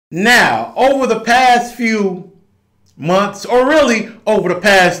Now, over the past few months, or really over the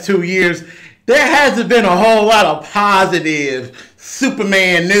past 2 years, there hasn't been a whole lot of positive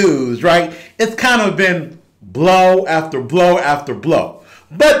Superman news, right? It's kind of been blow after blow after blow.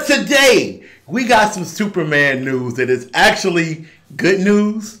 But today, we got some Superman news that is actually good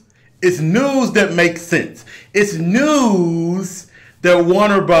news. It's news that makes sense. It's news that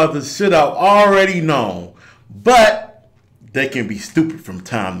Warner Brothers should have already known, but they can be stupid from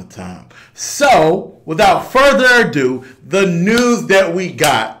time to time. So, without further ado, the news that we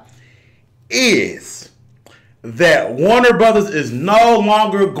got is that Warner Brothers is no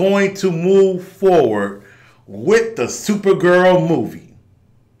longer going to move forward with the Supergirl movie.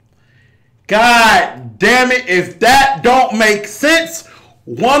 God damn it, if that don't make sense,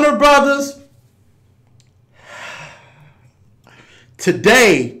 Warner Brothers,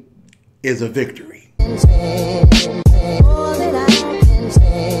 today is a victory.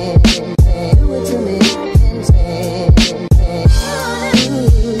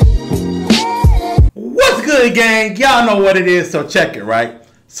 What's good, gang? Y'all know what it is, so check it, right?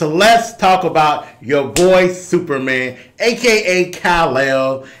 So let's talk about your boy Superman, aka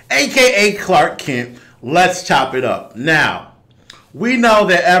Kal-El, aka Clark Kent. Let's chop it up. Now, we know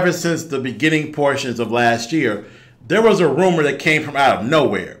that ever since the beginning portions of last year, there was a rumor that came from out of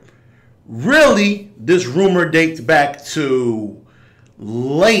nowhere. Really, this rumor dates back to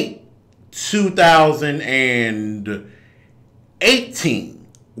late 2018,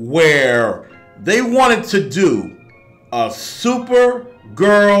 where they wanted to do a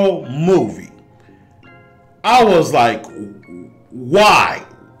Supergirl movie. I was like, why?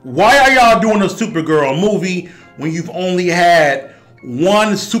 Why are y'all doing a Supergirl movie when you've only had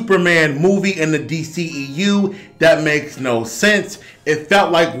one Superman movie in the DCEU? That makes no sense. It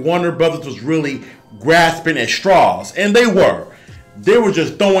felt like Warner Brothers was really grasping at straws, and they were. They were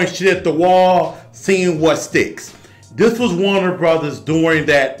just throwing shit at the wall, seeing what sticks. This was Warner Brothers during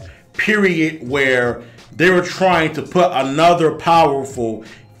that period where they were trying to put another powerful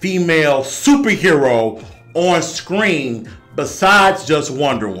female superhero on screen besides just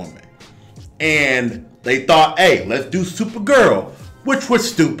Wonder Woman. And they thought, hey, let's do Supergirl, which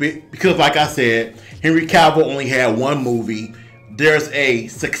was stupid because, like I said, Henry Cavill only had one movie. There's a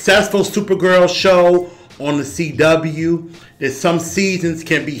successful Supergirl show on the CW that some seasons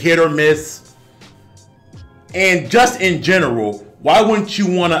can be hit or miss. And just in general, why wouldn't you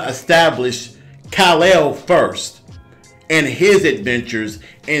want to establish Kal-El first and his adventures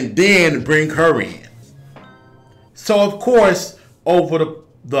and then bring her in? So, of course, over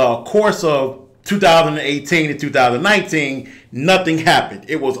the course of 2018 to 2019, nothing happened.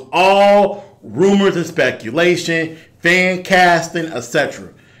 It was all rumors and speculation, fan casting,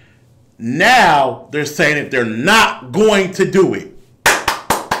 etc. Now they're saying that they're not going to do it.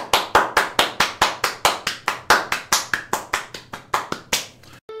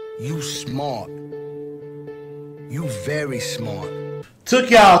 You smart. You very smart. Took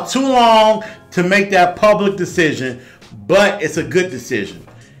y'all too long to make that public decision, but it's a good decision.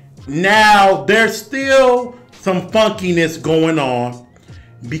 Now, there's still some funkiness going on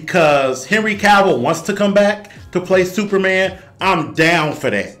because Henry Cavill wants to come back to play Superman. I'm down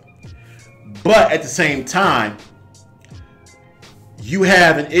for that. But at the same time, you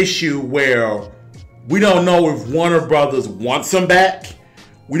have an issue where we don't know if Warner Brothers wants him back.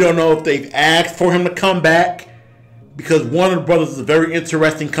 We don't know if they've asked for him to come back, because Warner Brothers is a very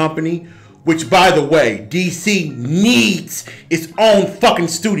interesting company, which, by the way, DC needs its own fucking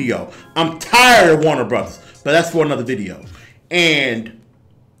studio. I'm tired of Warner Brothers, but that's for another video. And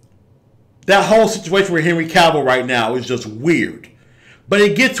that whole situation with Henry Cavill right now is just weird. But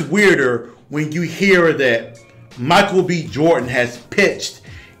it gets weirder when you hear that Michael B. Jordan has pitched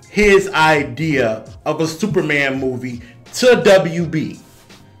his idea of a Superman movie to WB.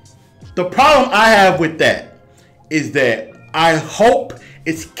 The problem I have with that is that I hope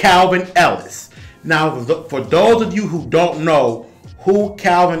it's Calvin Ellis. Now, for those of you who don't know who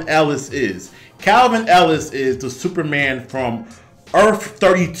Calvin Ellis is the Superman from Earth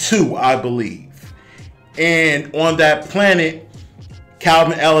 32, I believe. And on that planet,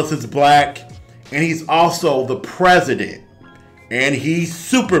 Calvin Ellis is black, and he's also the president, and he's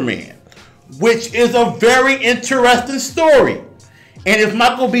Superman, which is a very interesting story. And if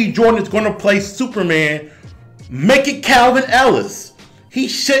Michael B. Jordan is going to play Superman, make it Calvin Ellis. He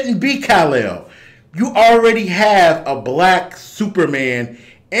shouldn't be Kal-El. You already have a black Superman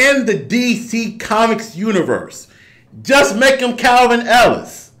in the DC Comics universe. Just make him Calvin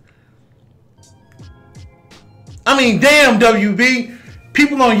Ellis. I mean, damn, WB.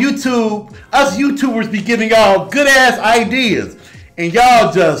 People on YouTube, us YouTubers be giving y'all good ass ideas. And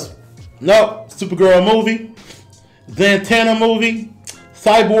y'all just, nope, Supergirl movie, Zatanna movie,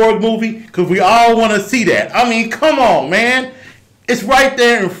 Cyborg movie, because we all want to see that. I mean, come on, man. It's right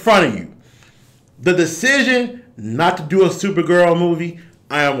there in front of you. The decision not to do a Supergirl movie,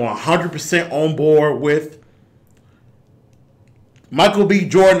 I am 100% on board with. Michael B.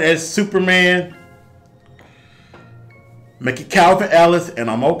 Jordan as Superman. Make it Calvin Ellis, and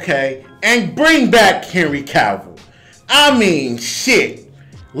I'm okay. And bring back Henry Cavill. I mean, shit.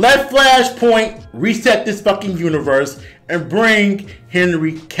 Let Flashpoint reset this fucking universe and bring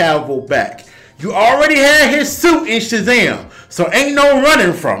Henry Cavill back. You already had his suit in Shazam, so ain't no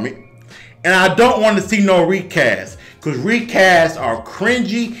running from it. And I don't want to see no recast, because recasts are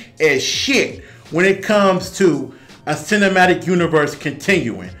cringy as shit when it comes to a cinematic universe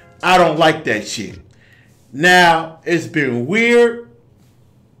continuing. I don't like that shit. Now, it's been weird,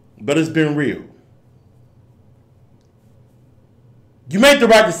 but it's been real. You made the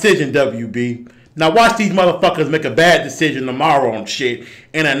right decision, WB. Now watch these motherfuckers make a bad decision tomorrow on shit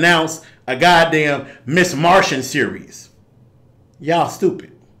and announce a goddamn Miss Martian series. Y'all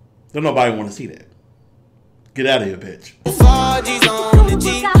stupid. Don't nobody want to see that. Get out of here, bitch.